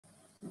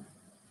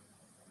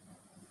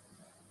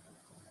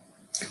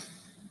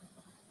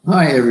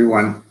Hi,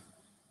 everyone.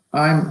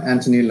 I'm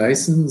Anthony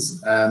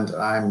Leysens, and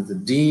I'm the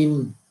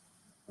Dean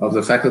of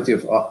the Faculty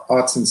of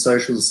Arts and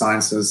Social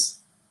Sciences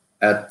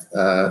at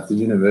the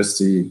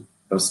University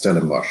of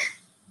Stellenbosch.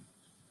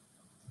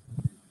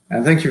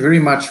 And thank you very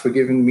much for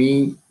giving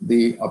me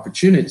the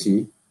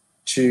opportunity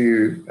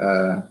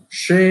to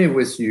share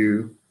with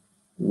you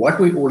what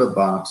we're all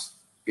about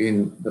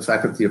in the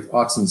Faculty of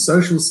Arts and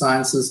Social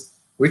Sciences,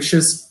 which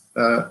is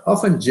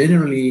often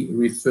generally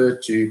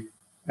referred to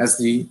as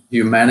the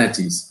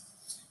humanities.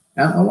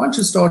 And I want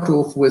to start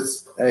off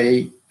with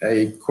a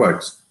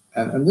quote.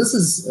 And this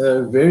is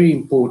very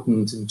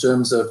important in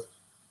terms of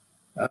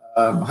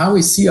how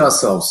we see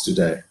ourselves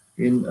today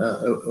in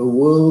a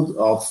world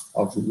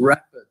of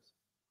rapid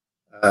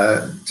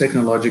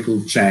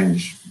technological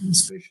change,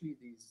 especially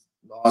these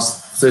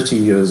last 30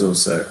 years or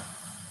so.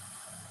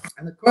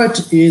 And the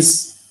quote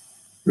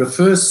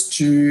refers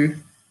to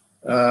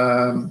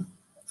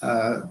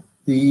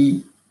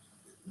the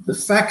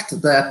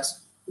fact that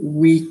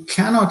we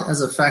cannot,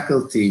 as a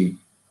faculty,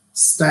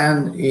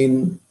 stand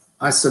in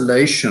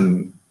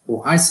isolation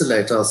or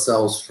isolate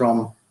ourselves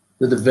from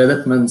the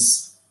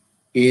developments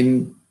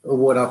in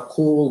what are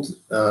called,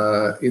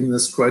 in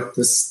this quote,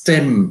 the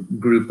STEM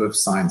group of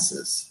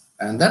sciences.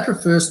 And that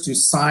refers to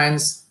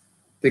science,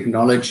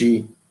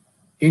 technology,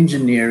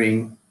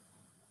 engineering,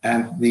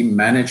 and the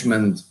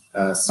management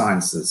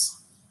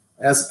sciences,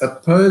 as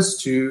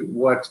opposed to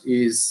what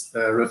is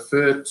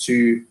referred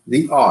to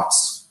the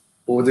arts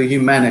or the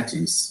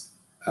humanities,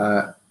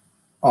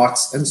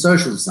 arts and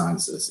social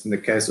sciences in the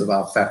case of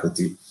our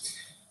faculty.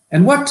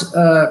 And what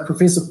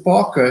Professor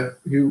Parker,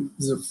 who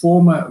is a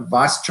former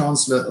Vice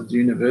Chancellor of the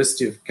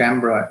University of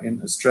Canberra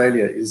in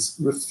Australia, is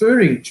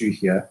referring to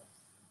here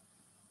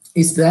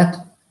is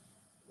that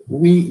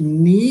we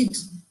need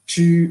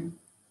to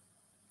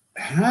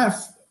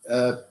have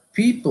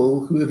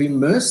people who have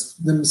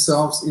immersed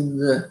themselves in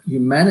the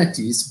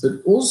humanities,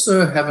 but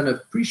also have an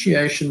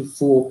appreciation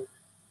for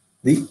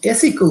the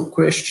ethical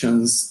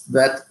questions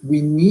that we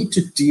need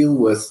to deal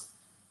with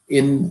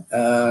in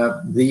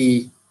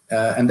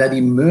and that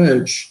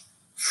emerge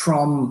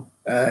from,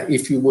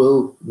 if you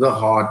will, the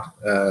hard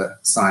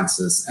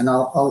sciences. And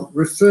I'll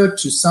refer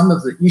to some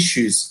of the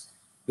issues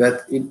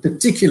that in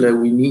particular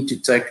we need to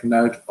take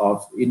note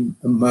of in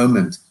a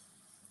moment.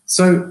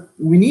 So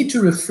we need to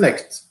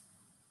reflect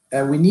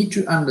and we need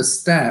to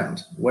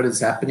understand what is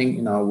happening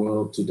in our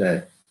world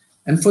today.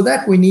 And for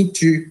that, we need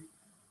to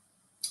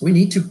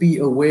be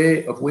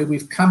aware of where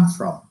we've come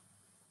from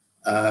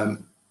and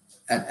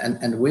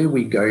where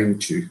we're going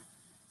to.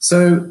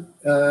 So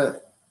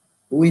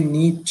we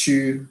need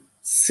to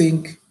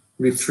think,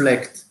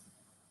 reflect,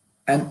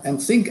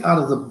 and think out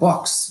of the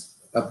box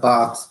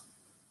about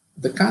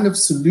the kind of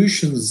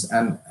solutions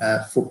and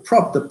for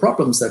the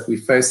problems that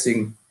we're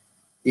facing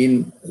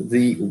in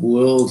the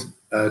world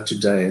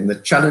today and the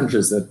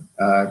challenges that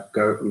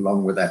go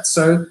along with that.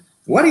 So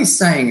what he's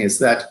saying is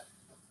that,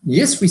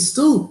 yes, we're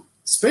still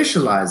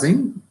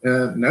specializing.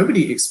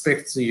 Nobody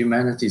expects a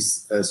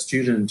humanities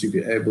student to be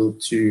able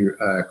to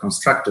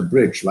construct a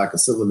bridge like a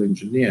civil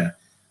engineer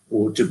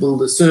or to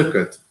build a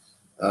circuit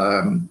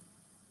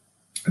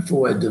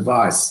for a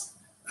device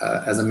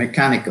as a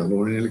mechanical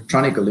or an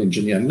electronical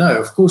engineer. No,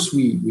 of course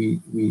we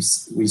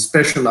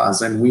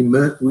specialize and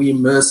we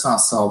immerse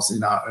ourselves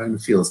in our own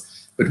fields.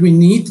 But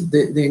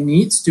there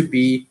needs to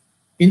be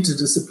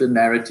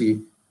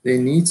interdisciplinarity. There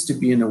needs to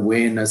be an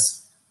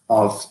awareness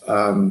of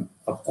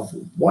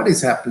what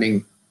is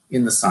happening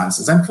in the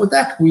sciences. And for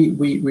that, we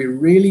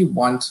really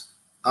want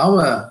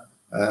our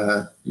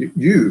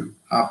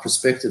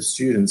prospective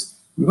students,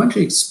 we want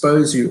to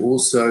expose you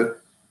also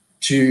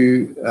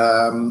to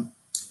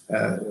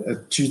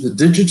the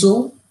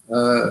digital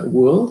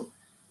world,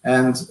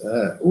 and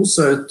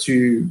also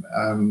to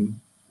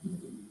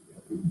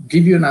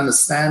give you an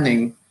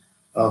understanding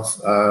of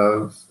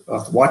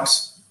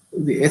what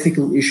the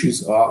ethical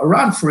issues are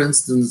around, for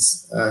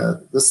instance,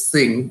 this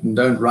thing, and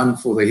don't run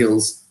for the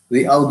hills,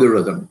 the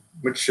algorithm,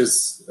 which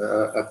is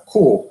a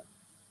core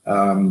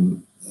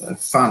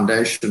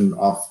foundation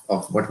of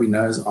what we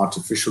know as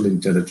artificial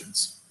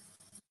intelligence.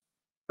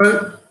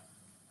 So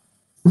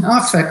in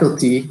our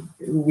faculty,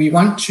 we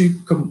want to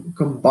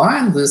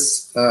combine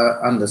this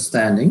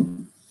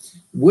understanding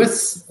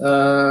with,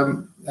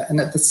 and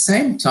at the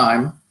same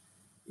time,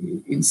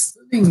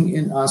 instilling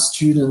in our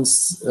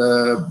students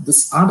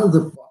this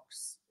out-of-the-box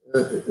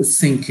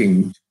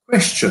thinking, to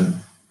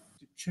question,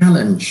 to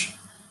challenge,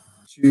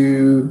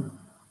 to,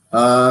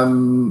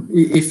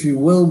 if you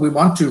will, we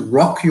want to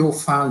rock your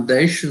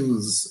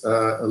foundations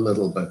a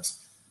little bit.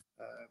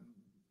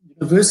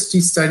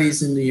 University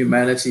studies in the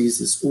humanities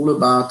is all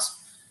about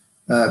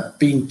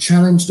being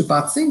challenged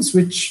about things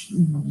which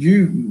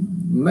you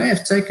may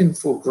have taken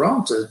for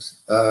granted,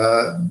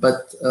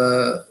 but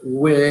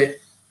where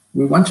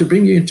we want to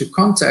bring you into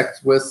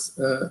contact with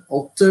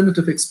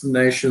alternative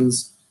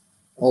explanations,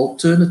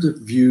 alternative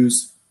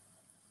views,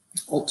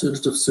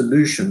 alternative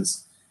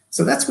solutions.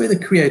 So that's where the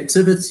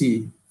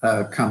creativity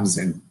comes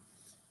in.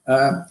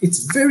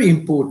 it's very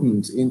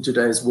important in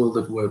today's world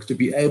of work to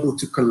be able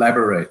to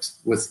collaborate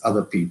with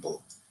other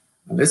people.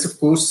 Unless, of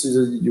course,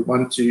 you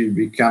want to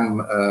become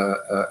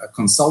a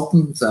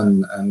consultant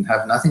and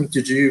have nothing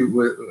to do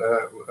with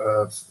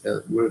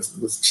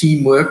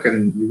teamwork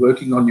and you're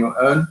working on your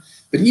own.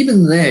 But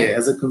even there,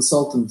 as a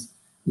consultant,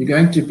 you're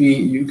going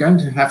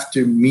to have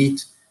to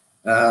meet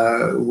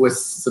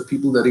with the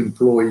people that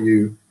employ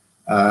you,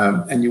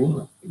 and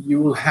you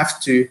will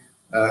have to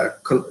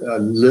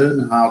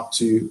learn how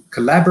to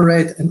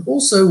collaborate. And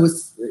also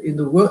in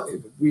the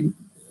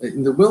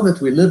world that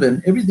we live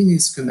in, everything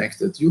is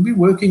connected. You'll be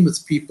working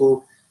with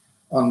people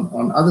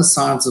on other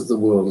sides of the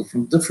world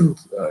from different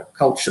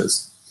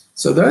cultures.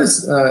 So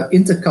those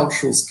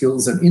intercultural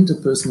skills and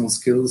interpersonal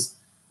skills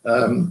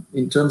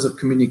in terms of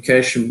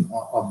communication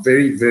are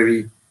very,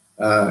 very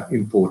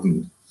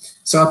important.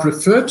 So I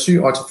refer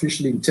to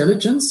artificial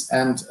intelligence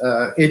and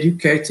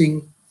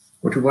educating.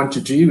 What we want to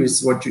do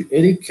is want to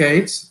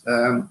educate.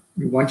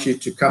 We want you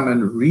to come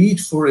and read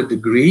for a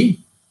degree.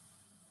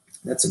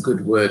 That's a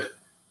good word.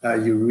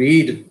 You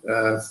read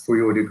for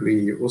your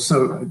degree. You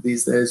also,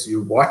 these days,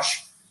 you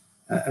watch,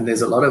 and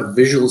there's a lot of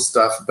visual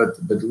stuff, but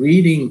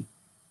reading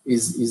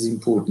is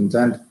important.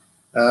 And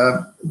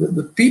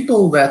the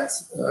people that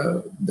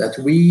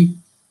we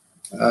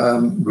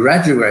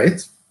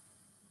graduate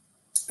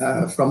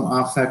from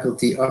our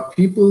faculty are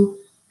people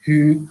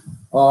who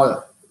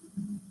are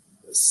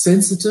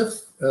sensitive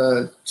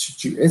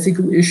to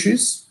ethical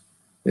issues.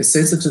 They're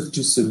sensitive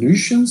to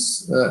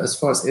solutions as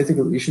far as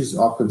ethical issues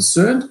are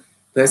concerned.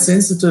 They're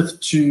sensitive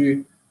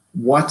to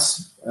what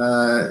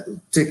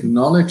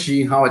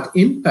technology, how it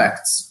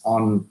impacts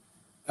on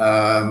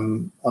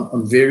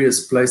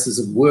various places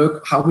of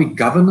work, how we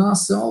govern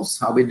ourselves,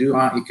 how we do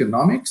our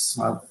economics,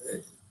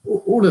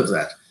 all of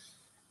that.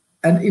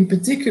 And in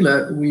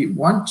particular, we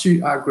want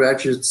our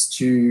graduates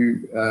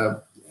to,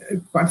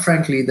 quite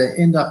frankly, they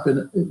end up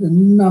in a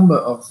number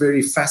of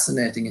very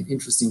fascinating and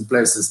interesting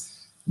places,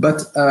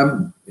 but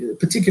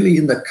particularly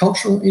in the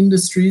cultural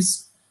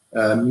industries,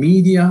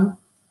 media,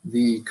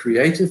 the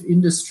creative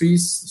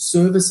industries,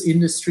 service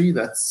industry,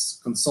 that's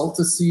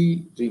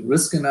consultancy, doing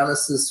risk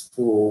analysis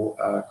for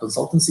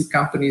consultancy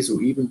companies or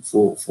even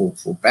for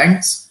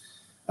banks,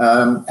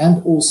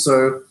 and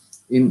also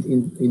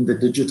in the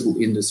digital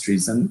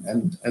industries.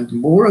 And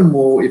more and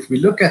more, if we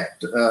look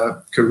at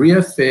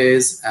career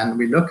fairs and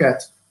we look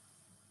at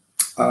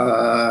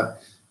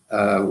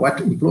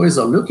what employers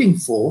are looking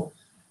for,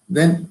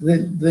 then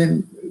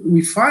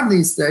we find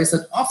these days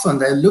that often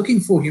they're looking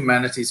for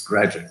humanities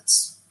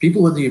graduates.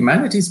 People with a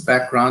humanities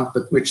background,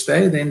 but which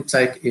they then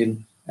take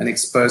in and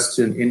expose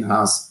to an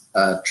in-house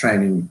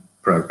training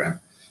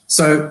program.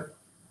 So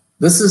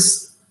this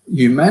is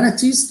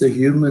humanities, the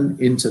human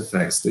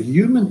interface. The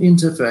human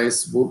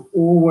interface will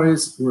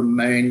always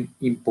remain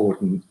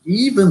important,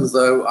 even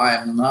though I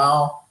am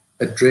now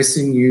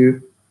addressing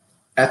you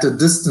at a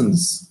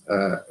distance,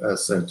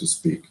 so to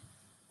speak.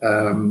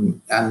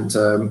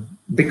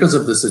 Because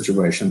of the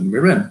situation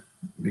we're in,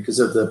 because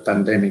of the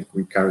pandemic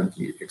we're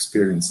currently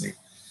experiencing.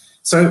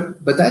 So,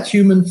 but that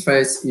human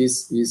face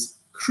is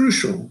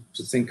crucial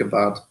to think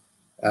about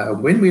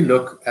when we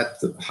look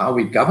at how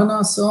we govern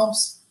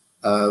ourselves,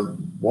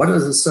 what are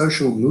the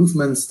social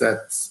movements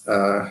that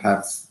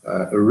have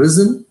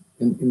arisen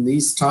in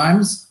these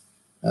times,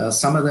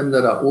 some of them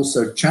that are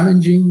also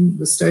challenging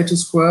the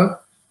status quo,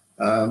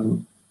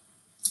 and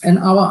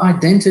our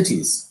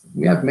identities.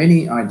 We have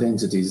many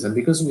identities, and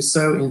because we're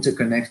so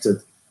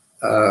interconnected,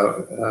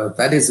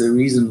 that is the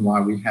reason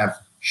why we have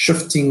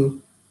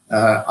shifting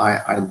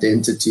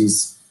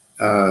identities,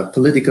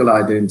 political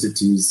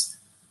identities.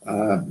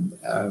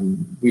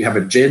 We have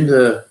a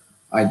gender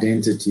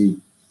identity.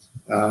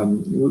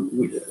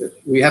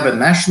 We have a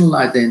national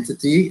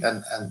identity,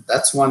 and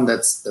that's one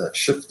that's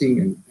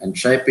shifting and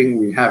shaping.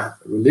 We have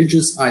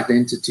religious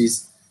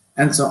identities,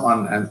 and so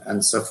on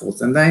and so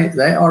forth. And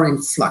they are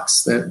in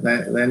flux.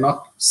 They're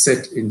not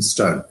set in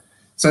stone.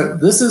 So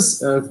this is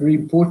very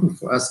important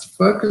for us to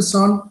focus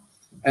on.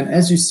 And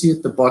as you see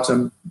at the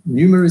bottom,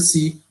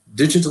 numeracy,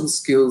 digital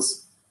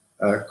skills,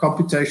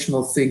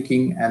 computational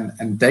thinking,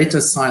 and data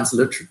science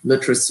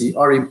literacy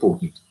are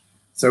important.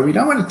 So we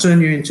don't want to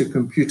turn you into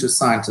computer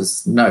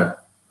scientists. No,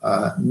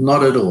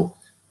 not at all.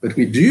 But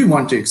we do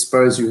want to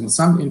expose you in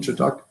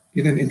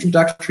an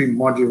introductory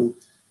module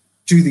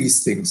to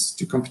these things,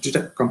 to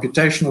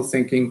computational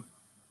thinking,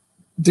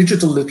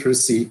 digital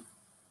literacy,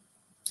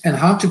 and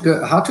how to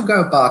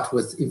go about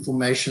with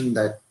information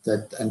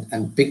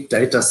and big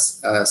data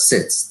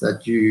sets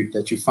that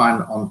you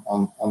find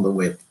on the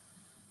web.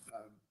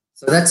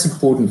 So that's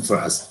important for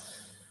us.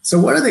 So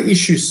what are the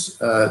issues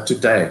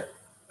today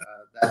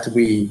that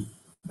we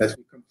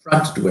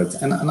confronted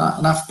with? And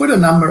I've put a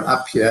number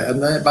up here,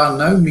 and they're by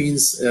no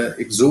means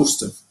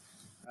exhaustive.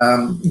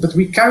 But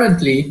we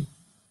currently,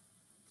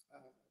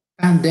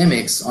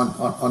 pandemics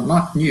are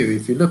not new.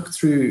 If you look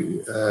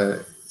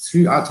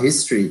throughout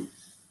history,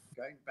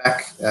 going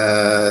back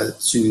to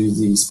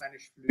the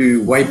Spanish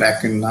flu way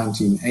back in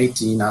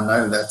 1918, I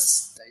know that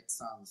date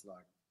sounds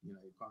like, you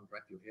can't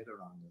wrap your head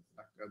around it.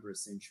 over a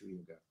century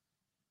ago.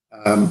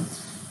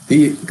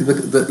 The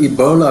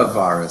Ebola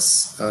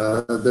virus,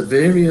 the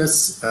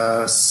various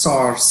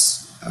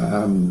SARS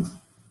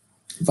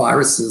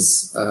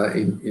viruses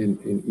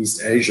in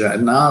East Asia,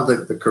 and now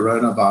the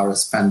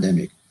coronavirus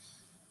pandemic.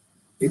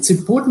 It's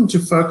important to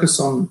focus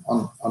on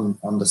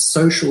the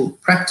social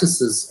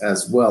practices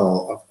as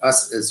well of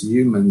us as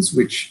humans,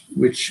 which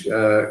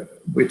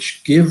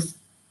give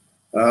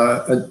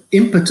an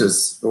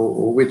impetus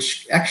or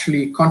which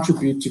actually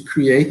contribute to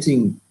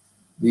creating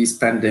these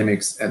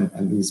pandemics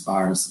and these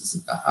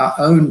viruses, our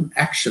own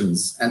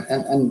actions.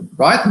 And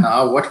right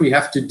now, what we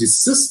have to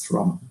desist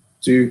from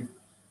to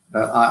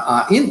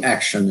our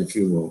inaction, if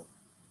you will,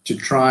 to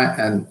try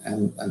and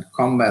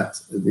combat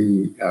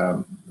the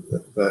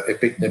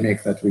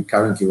epidemic that we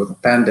currently, or the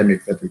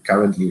pandemic that we're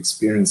currently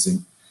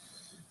experiencing.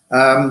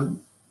 I'll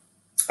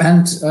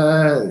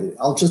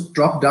just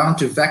drop down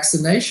to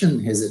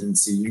vaccination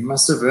hesitancy. You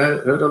must have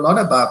heard a lot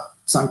about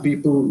some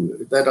people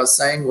that are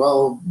saying,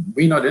 well,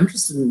 we're not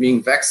interested in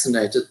being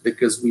vaccinated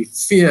because we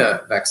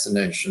fear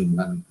vaccination.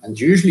 And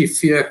usually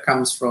fear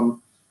comes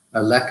from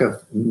a lack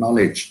of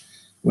knowledge.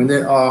 When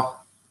there are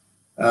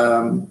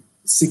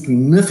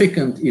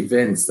significant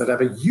events that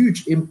have a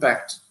huge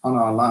impact on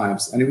our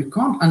lives, and if we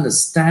can't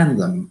understand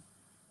them,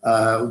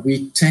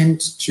 we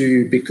tend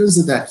to, because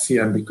of that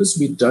fear and because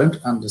we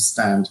don't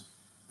understand,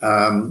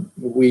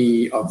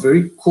 we are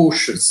very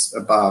cautious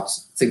about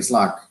things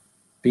like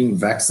being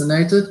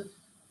vaccinated.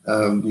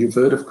 You've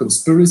heard of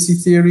conspiracy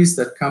theories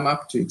that come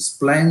up to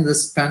explain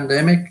this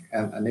pandemic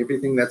and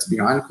everything that's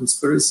behind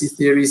conspiracy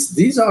theories.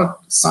 These are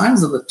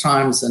signs of the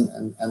times,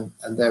 and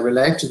they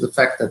relate to the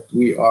fact that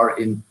we are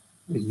in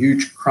a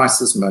huge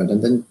crisis mode,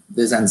 and then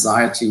there's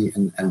anxiety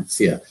and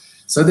fear.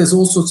 So there's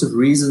all sorts of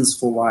reasons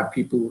for why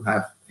people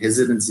have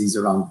hesitancies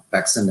around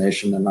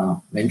vaccination, and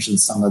I'll mention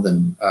some of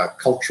them.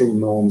 Cultural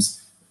norms,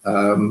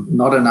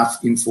 not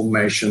enough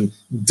information,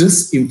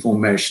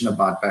 disinformation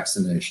about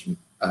vaccination,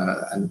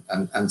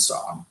 and so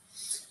on.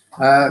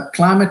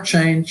 Climate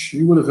change,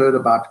 you will have heard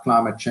about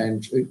climate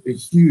change, a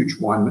huge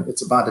one.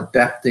 It's about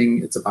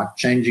adapting, it's about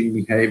changing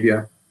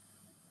behavior.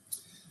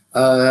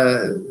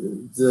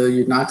 The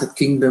United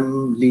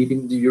Kingdom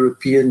leaving the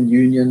European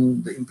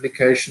Union, the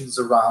implications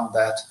around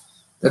that.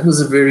 That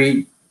was a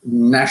very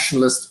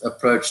nationalist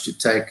approach to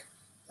take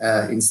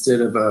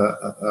instead of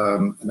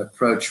an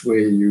approach where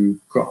you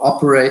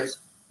cooperate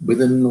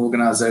within an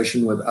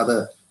organization with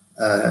other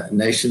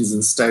nations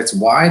and states.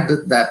 Why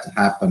did that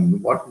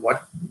happen?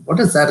 What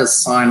is that a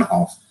sign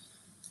of?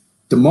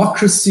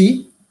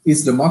 Democracy,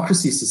 is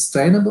democracy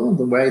sustainable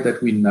the way that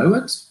we know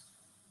it?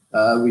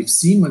 We've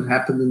seen what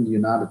happened in the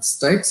United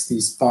States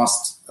these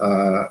past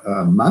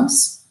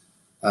months.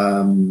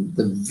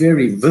 The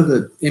very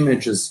vivid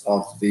images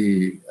of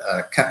the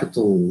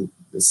Capitol,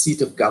 the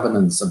seat of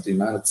governance of the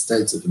United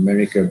States of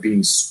America,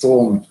 being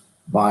stormed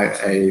by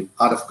a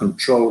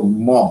out-of-control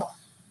mob.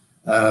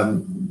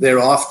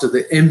 Thereafter,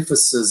 the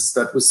emphasis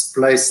that was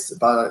placed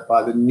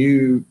by the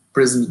new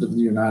President of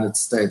the United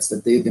States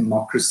that their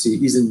democracy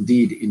is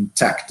indeed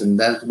intact and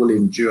that will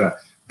endure.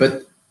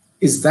 But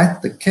is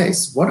that the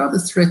case? What are the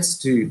threats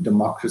to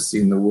democracy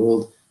in the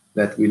world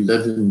that we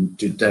live in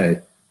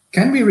today?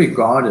 Can be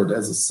regarded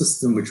as a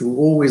system which will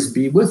always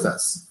be with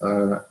us,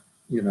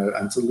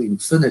 until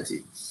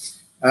infinity.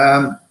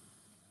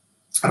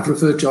 I've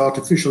referred to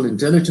artificial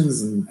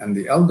intelligence and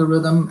the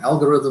algorithm.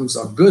 Algorithms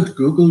are good.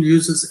 Google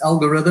uses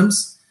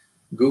algorithms.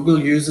 Google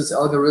uses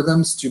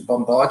algorithms to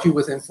bombard you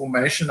with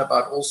information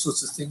about all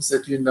sorts of things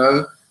that you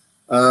know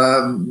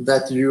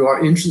that you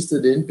are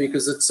interested in,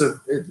 because it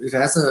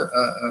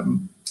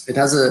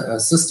has a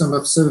system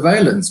of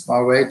surveillance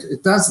by way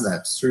it does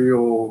that through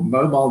your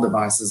mobile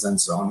devices and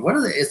so on. What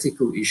are the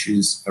ethical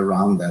issues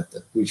around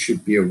that we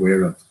should be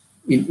aware of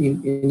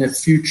in a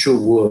future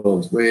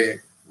world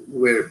where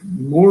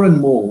more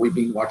and more we're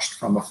being watched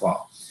from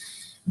afar?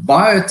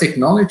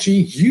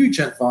 Biotechnology, huge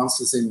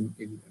advances in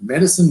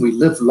medicine. We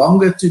live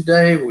longer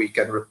today. We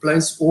can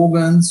replace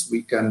organs.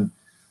 We can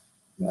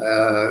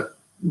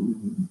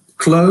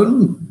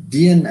clone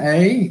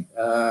DNA.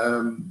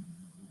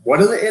 What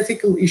are the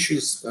ethical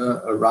issues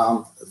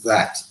around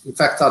that? In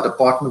fact, our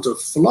Department of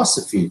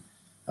Philosophy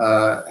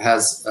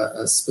has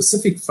a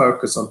specific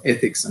focus on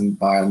ethics and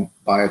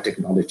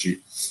biotechnology.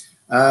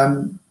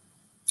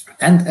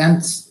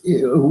 And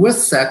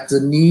with that, the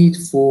need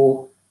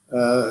for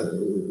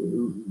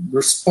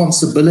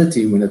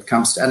responsibility when it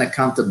comes to, and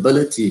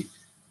accountability.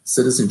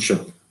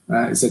 Citizenship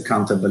is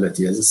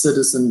accountability. As a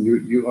citizen,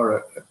 you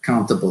are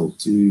accountable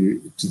to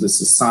the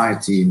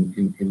society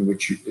in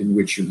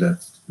which you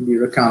live.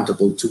 We're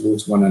accountable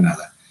towards one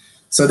another.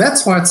 So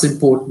that's why it's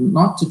important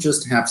not to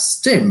just have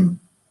STEM,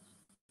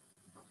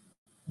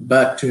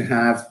 but to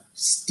have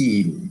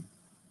STEAM,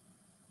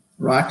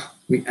 right?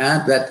 We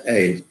add that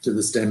A to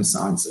the STEM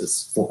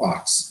sciences for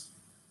arts.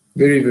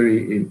 Very,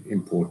 very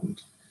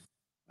important.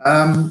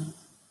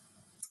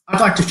 I'd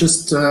like to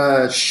just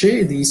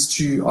share these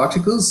two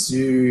articles.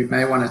 You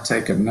may want to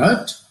take a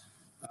note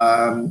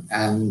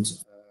and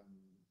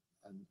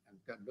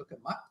go look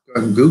them up.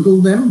 go and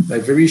Google them. They're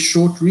very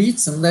short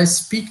reads, and they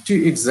speak to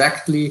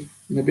exactly,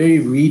 in a very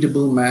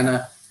readable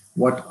manner,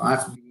 what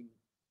I've been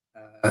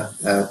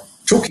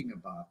talking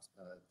about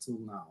till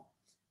now.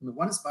 And the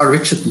one is by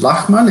Richard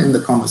Lachman in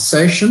The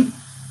Conversation,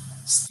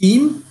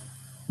 STEAM,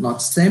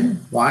 not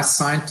STEM, Why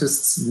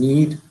Scientists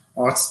Need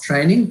Arts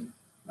Training.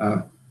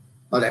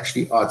 Not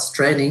actually arts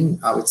training,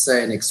 I would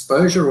say an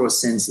exposure or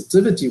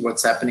sensitivity,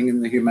 what's happening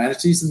in the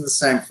humanities, and the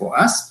same for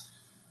us.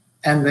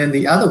 And then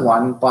the other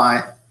one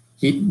by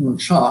Heaton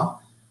Shah,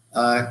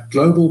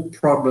 Global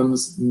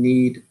Problems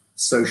Need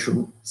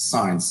Social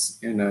Science,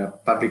 in a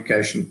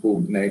publication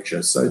called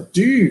Nature. So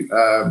do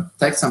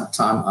take some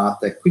time out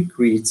there, quick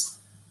reads,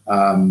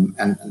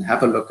 and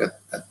have a look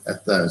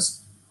at those.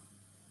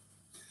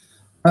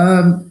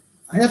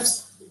 I've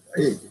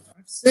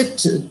said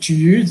to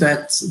you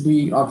that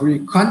we are very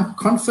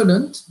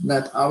confident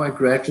that our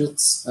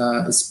graduates,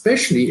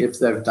 especially if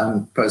they've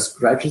done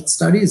postgraduate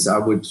studies, I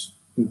would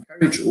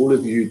encourage all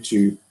of you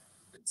to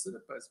consider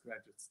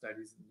postgraduate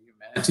studies in the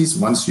humanities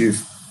once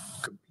you've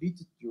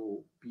completed your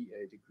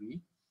BA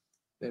degree.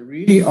 They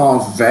really are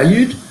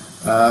valued.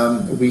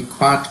 We're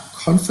quite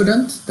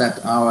confident that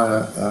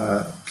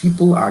our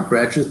people, our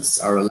graduates,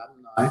 our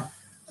alumni,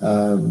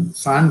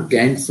 find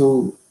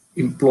gainful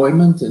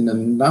employment in a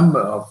number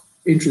of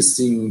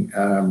interesting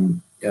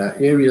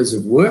areas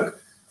of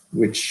work,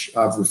 which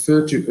I've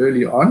referred to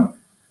early on.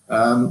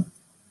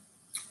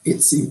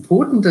 It's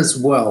important as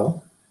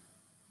well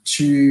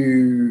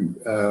to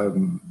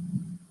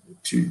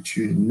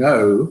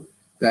know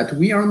that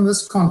we are on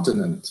this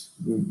continent.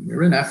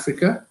 We're in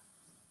Africa,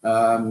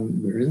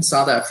 we're in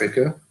South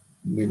Africa,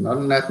 we're not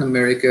in Latin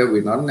America,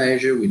 we're not in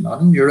Asia, we're not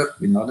in Europe,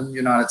 we're not in the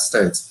United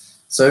States.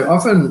 So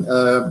often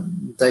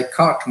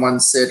Descartes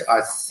once said,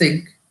 I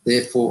think,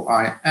 therefore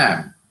I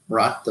am.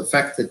 Right? The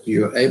fact that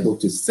you're able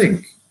to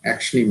think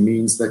actually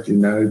means that you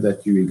know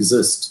that you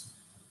exist.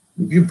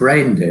 If you're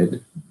brain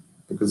dead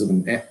because of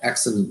an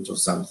accident or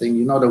something,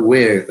 you're not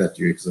aware that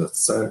you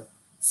exist. So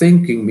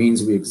thinking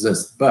means we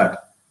exist.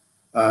 But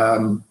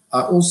I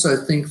also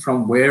think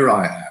from where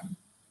I am.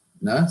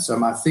 No? So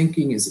my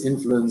thinking is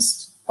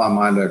influenced by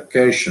my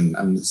location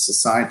and the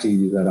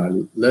society that I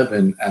live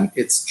in and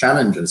its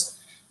challenges.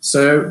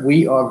 So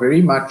we are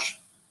very much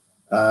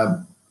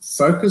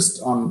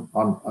focused on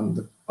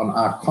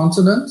our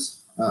continent,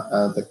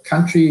 the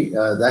country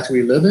that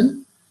we live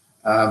in.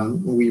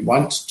 We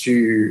want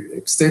to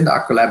extend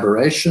our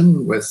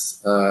collaboration with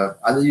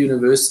other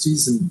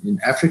universities in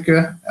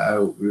Africa.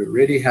 We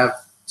already have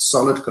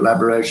solid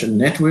collaboration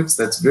networks.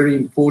 That's very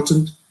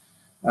important.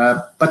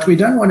 But we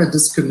don't want to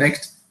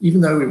disconnect,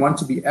 even though we want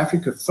to be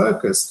Africa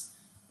focused,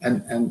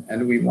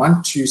 and we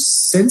want to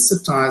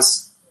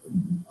sensitize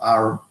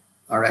our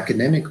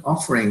academic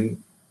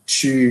offering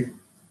to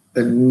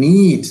the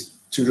need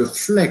to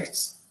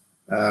reflect,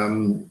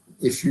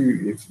 if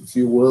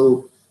you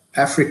will,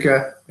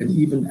 Africa and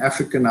even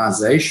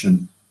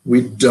Africanization.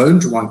 We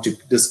don't want to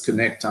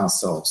disconnect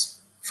ourselves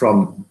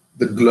from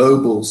the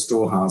global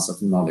storehouse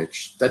of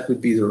knowledge. That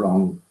would be the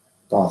wrong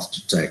path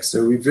to take.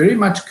 So we're very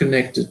much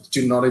connected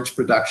to knowledge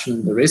production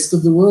in the rest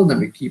of the world, and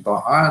we keep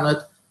our eye on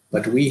it,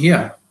 but we're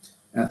here.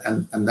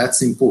 And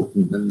that's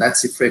important, and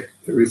that's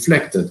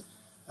reflected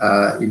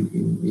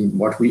in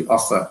what we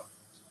offer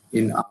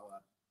in our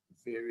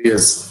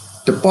various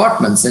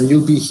departments. And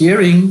you'll be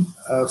hearing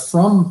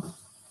from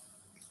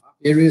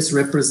various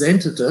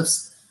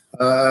representatives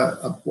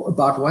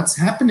about what's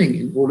happening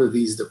in all of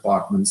these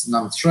departments. And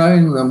I'm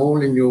throwing them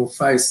all in your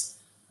face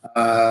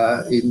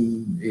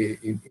in a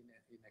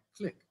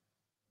click.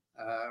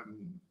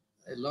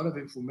 A lot of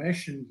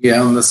information here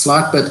on the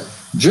slide, but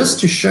just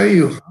to show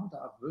you how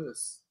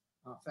diverse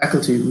our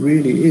faculty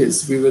really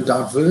is. We're a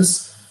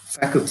diverse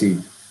faculty.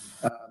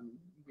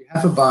 We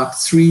have about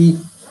 3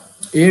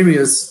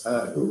 areas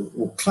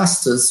or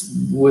clusters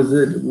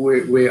within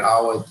where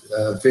our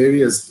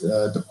various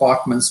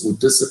departments or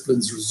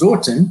disciplines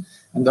resort in,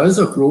 and those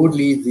are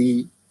broadly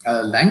the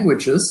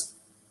languages,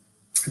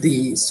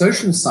 the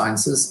social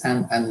sciences,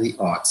 and the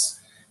arts.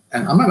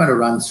 And I'm not going to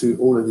run through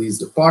all of these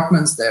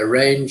departments. They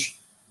range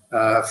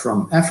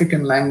from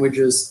African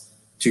languages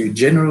to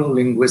general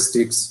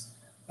linguistics,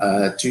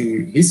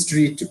 to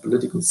history, to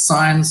political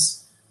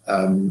science,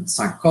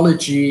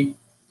 psychology,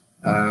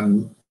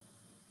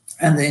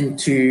 and then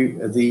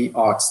to the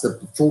arts, the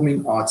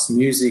performing arts,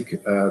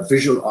 music,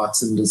 visual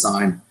arts and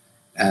design,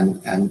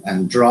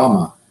 and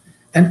drama.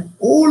 And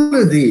all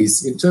of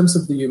these, in terms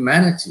of the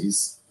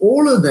humanities,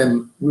 all of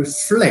them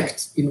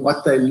reflect in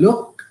what they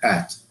look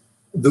at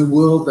the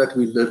world that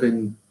we live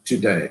in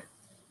today.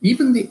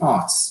 Even the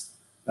arts,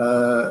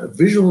 the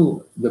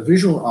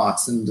visual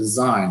arts and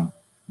design,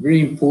 very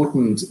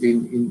important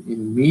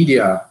in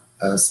media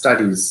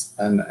studies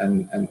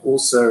and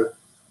also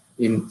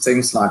in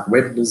things like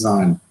web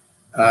design.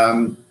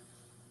 And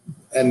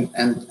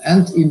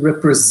in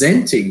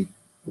representing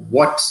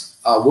what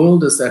our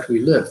world is that we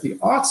live. The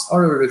arts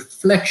are a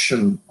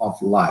reflection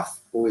of life,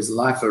 or is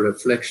life a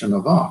reflection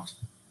of art?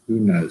 Who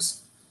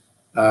knows?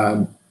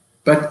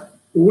 But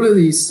all of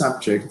these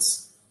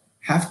subjects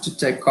have to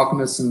take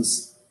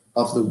cognizance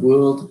of the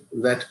world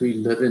that we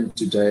live in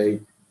today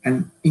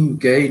and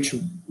engage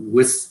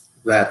with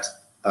that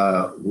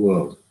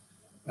world.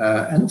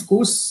 And of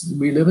course,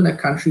 we live in a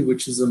country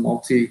which is a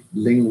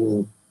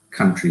multilingual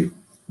country.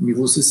 We've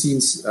also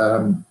seen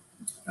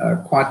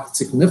quite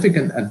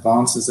significant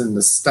advances in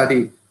the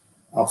study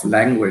of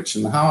language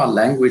and how our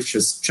language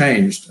has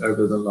changed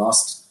over the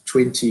last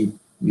 20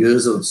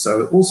 years or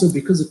so, also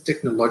because of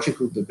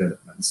technological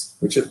developments,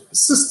 which have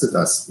assisted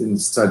us in the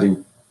study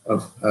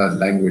of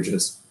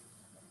languages.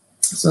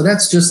 So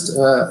that's just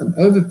an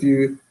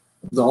overview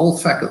of the whole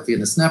faculty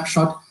in a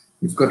snapshot.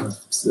 We've got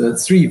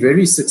 3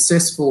 very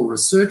successful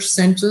research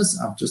centers.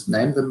 I've just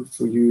named them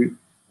for you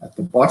at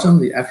the bottom: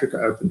 the Africa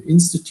Open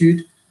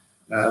Institute,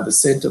 the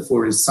Center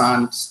for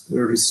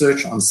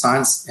Research on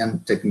Science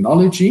and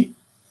Technology,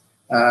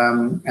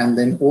 and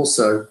then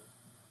also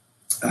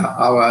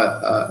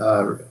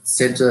our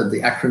center,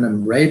 the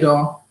acronym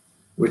RADAR,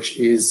 which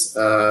is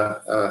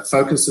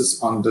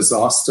focuses on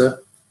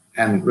disaster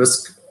and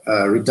risk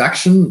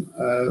reduction,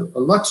 a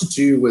lot to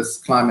do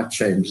with climate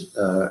change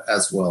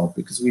as well,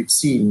 because we've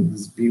seen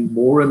there's been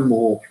more and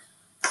more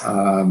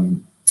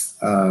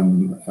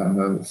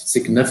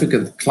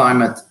significant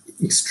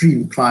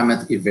extreme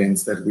climate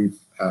events that we've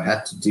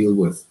had to deal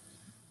with,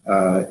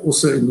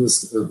 also in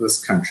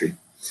this country.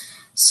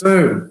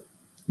 So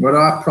what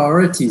are our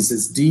priorities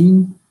as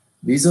Dean?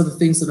 These are the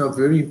things that are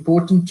very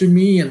important to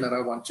me and that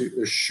I want to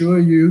assure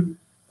you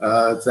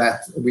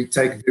that we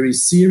take very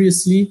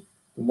seriously.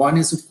 One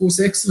is, of course,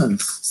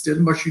 excellence.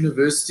 Stellenbosch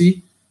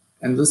University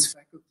and this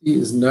faculty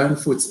is known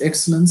for its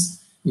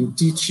excellence in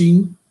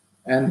teaching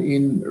and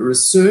in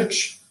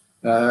research.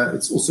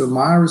 It's also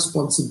my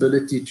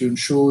responsibility to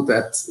ensure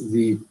that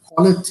the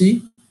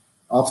quality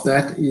of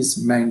that is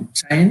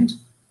maintained.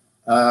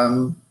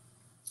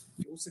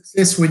 Your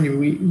success when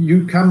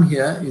you come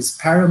here is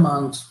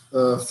paramount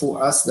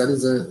for us. That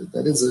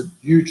is a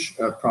huge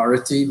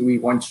priority. We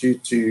want you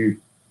to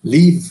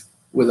leave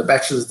with a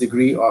bachelor's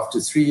degree after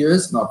 3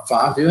 years, not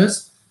 5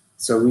 years.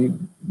 So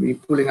we're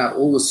pulling out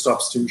all the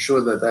stops to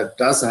ensure that that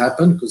does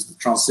happen, because the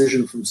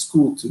transition from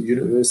school to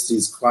university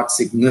is quite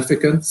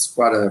significant. It's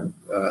quite a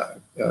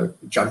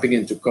jumping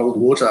into cold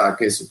water, I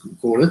guess you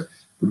could call it.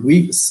 But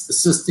we're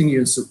assisting you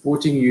and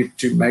supporting you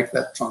to make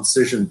that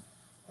transition.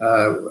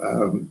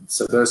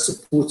 So those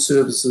support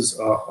services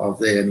are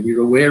there, and we're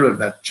aware of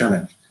that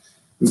challenge.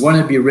 We want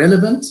to be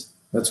relevant.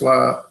 That's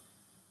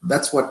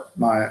what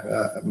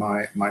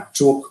my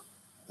talk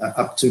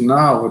up to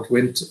now, what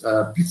went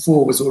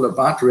before, was all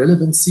about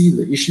relevancy,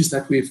 the issues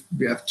that we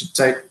have to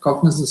take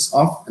cognizance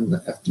of and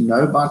have to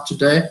know about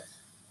today.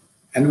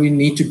 And we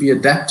need to be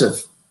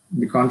adaptive.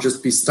 We can't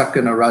just be stuck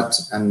in a rut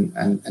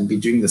and be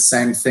doing the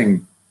same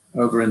thing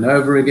over and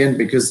over again,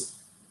 because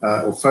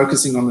or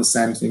focusing on the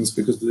same things,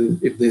 because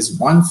if there's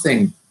one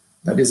thing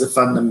that is a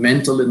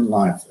fundamental in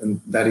life,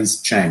 and that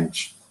is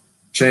change.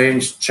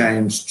 Change,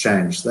 change,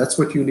 change. That's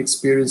what you'll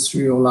experience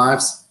through your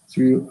lives,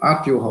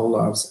 throughout your whole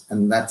lives,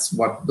 and that's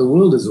what the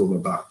world is all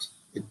about.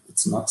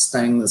 It's not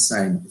staying the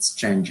same, it's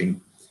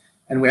changing.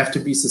 And we have to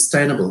be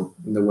sustainable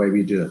in the way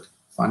we do it.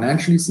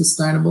 Financially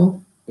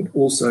sustainable, but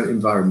also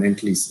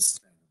environmentally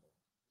sustainable.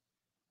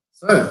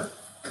 So,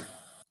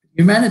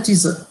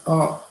 humanities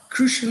are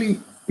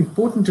crucially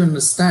important to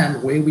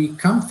understand where we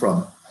come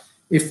from.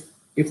 If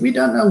we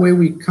don't know where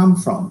we come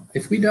from,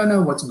 if we don't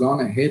know what's gone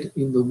ahead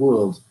in the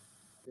world,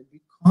 then we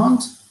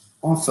can't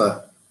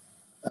offer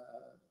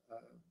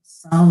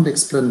sound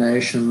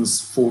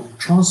explanations for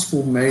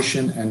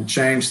transformation and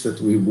change that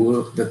in the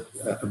world that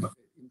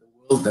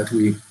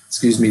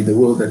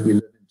we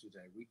live in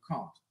today. We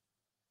can't.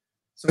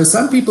 So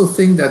some people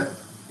think that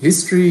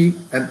history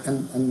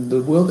and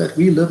the world that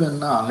we live in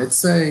now, let's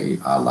say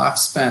our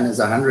lifespan is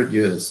 100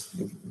 years,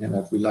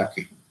 if we're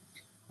lucky.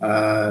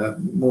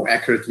 More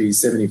accurately,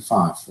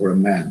 75 for a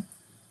man,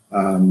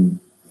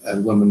 a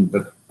woman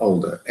but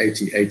older,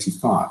 80,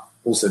 85,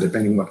 also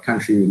depending what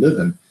country you live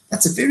in.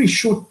 That's a very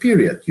short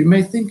period. You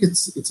may think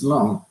it's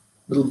long.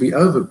 It'll be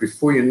over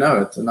before you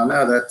know it. And I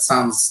know that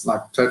sounds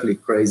like totally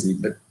crazy,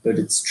 but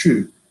it's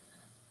true.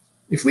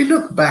 If we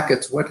look back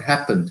at what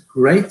happened,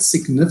 great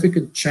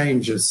significant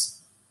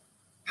changes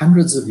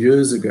hundreds of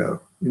years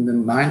ago in the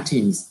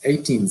 19th,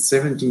 18th,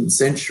 17th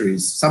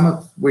centuries, some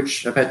of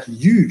which have had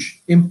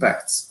huge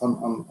impacts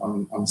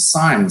on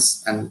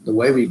science and the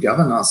way we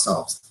govern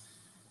ourselves,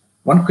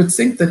 one could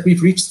think that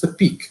we've reached the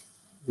peak.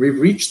 We've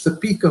reached the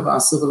peak of our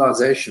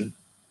civilization.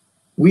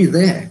 We're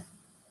there,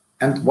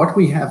 and what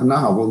we have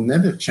now will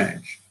never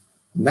change.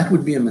 And that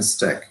would be a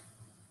mistake.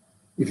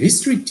 If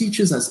history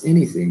teaches us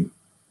anything,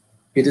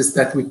 it is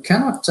that we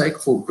cannot take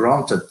for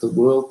granted the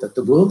world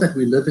that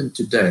we live in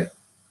today,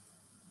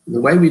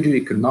 the way we do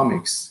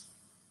economics,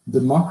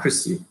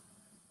 democracy,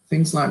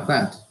 things like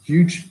that,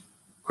 huge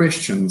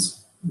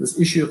questions. This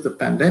issue of the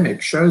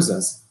pandemic shows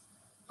us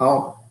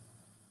how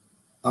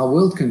our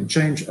world can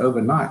change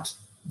overnight,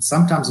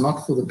 sometimes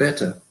not for the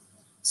better.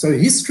 So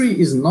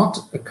history is not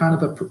a kind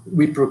of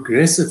we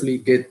progressively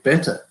get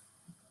better.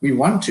 We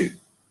want to,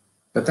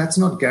 but that's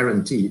not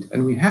guaranteed.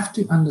 And we have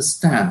to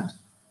understand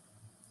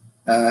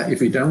if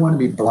we don't want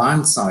to be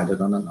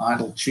blindsided on an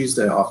idle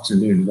Tuesday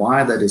afternoon,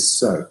 why that is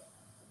so.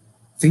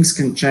 Things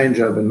can change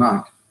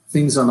overnight.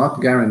 Things are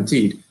not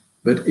guaranteed.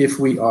 But if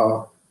we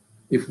are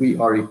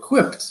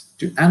equipped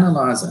to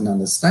analyze and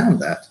understand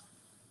that,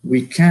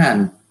 we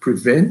can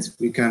prevent,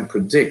 we can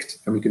predict,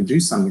 and we can do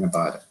something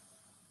about it.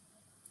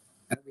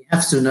 And we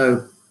have to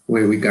know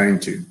where we're going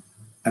to.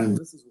 And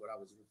this is what I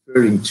was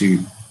referring to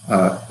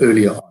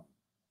earlier on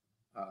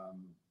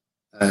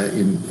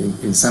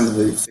in some of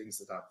the things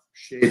that I've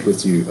shared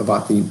with you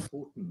about the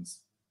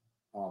importance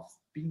of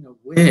being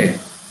aware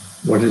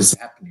what is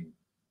happening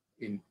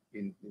in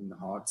the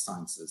hard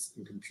sciences,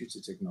 in computer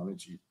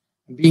technology,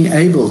 and being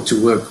able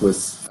to work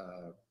with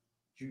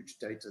huge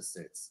data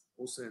sets,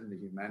 also in the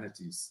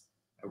humanities,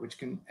 which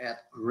can add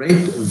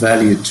great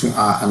value to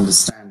our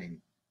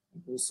understanding,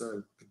 and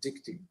also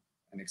predicting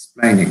and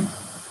explaining.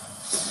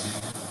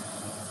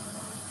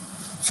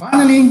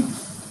 Finally,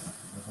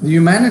 the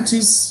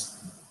humanities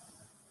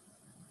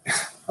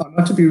are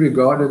not to be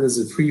regarded as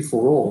a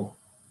free-for-all.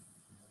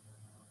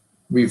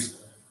 I've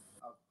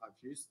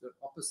used the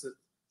opposite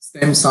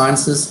STEM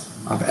sciences.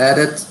 I've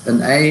added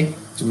an A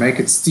to make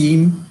it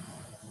STEAM.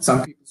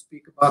 Some people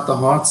speak about the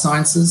hard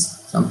sciences.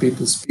 Some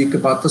people speak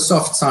about the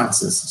soft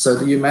sciences. So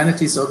the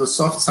humanities are the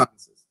soft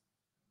sciences.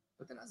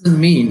 But that doesn't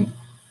mean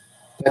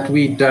that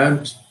we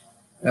don't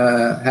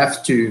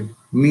have to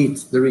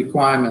meet the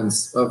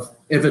requirements of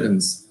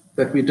evidence,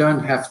 that we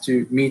don't have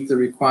to meet the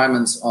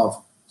requirements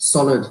of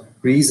solid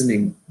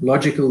reasoning,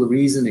 logical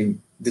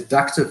reasoning,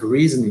 deductive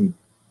reasoning.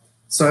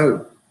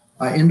 So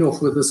I end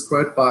off with this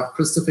quote by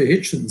Christopher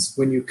Hitchens: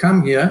 when you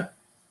come here,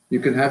 you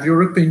can have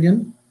your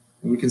opinion,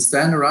 and we can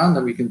stand around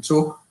and we can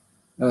talk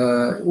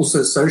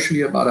also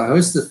socially about a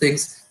host of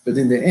things, but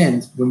in the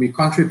end, when we're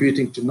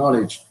contributing to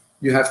knowledge,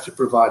 you have to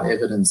provide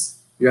evidence,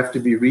 you have to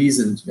be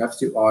reasoned, you have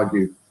to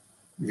argue.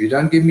 If you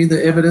don't give me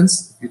the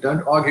evidence, if you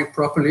don't argue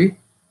properly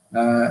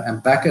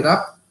and back it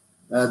up,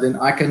 then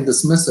I can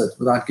dismiss it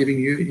without giving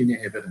you any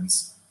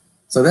evidence.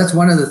 So that's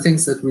one of the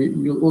things that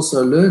you'll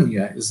also learn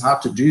here, is how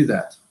to do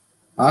that,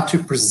 how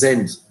to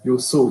present your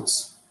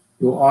thoughts,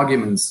 your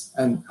arguments,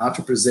 and how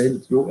to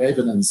present your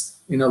evidence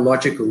in a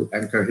logical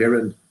and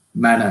coherent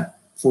manner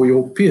for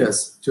your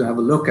peers to have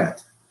a look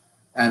at.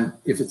 And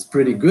if it's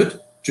pretty good,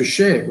 to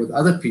share with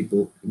other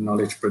people in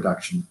knowledge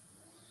production.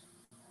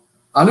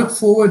 I look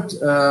forward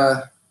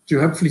to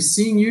hopefully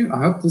seeing you. I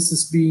hope this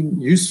has been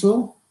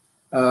useful.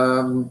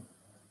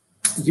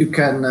 You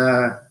can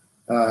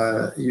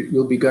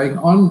you'll be going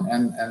on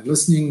and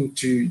listening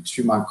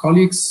to my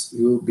colleagues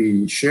who will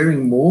be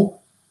sharing more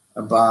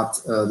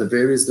about the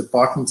various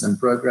departments and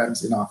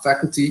programs in our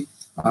faculty.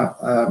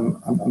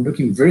 I'm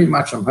looking very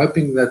much, I'm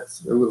hoping that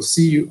we'll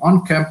see you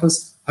on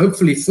campus,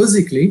 hopefully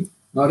physically,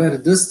 not at a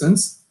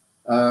distance.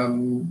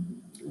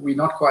 We're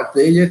not quite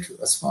there yet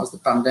as far as the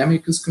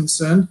pandemic is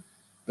concerned,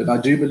 but I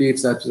do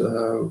believe that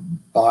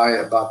by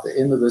about the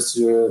end of this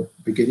year,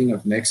 beginning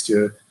of next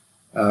year,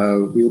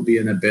 we'll be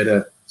in a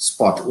better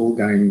spot, all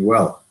going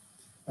well.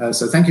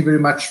 So thank you very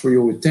much for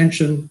your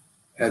attention.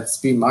 It's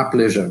been my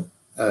pleasure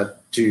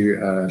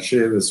to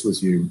share this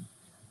with you.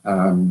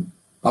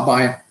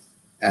 Bye-bye,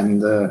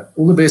 and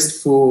all the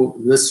best for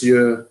this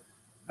year,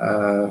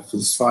 for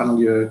this final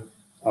year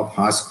of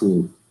high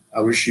school. I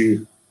wish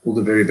you all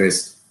the very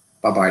best.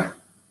 Bye-bye.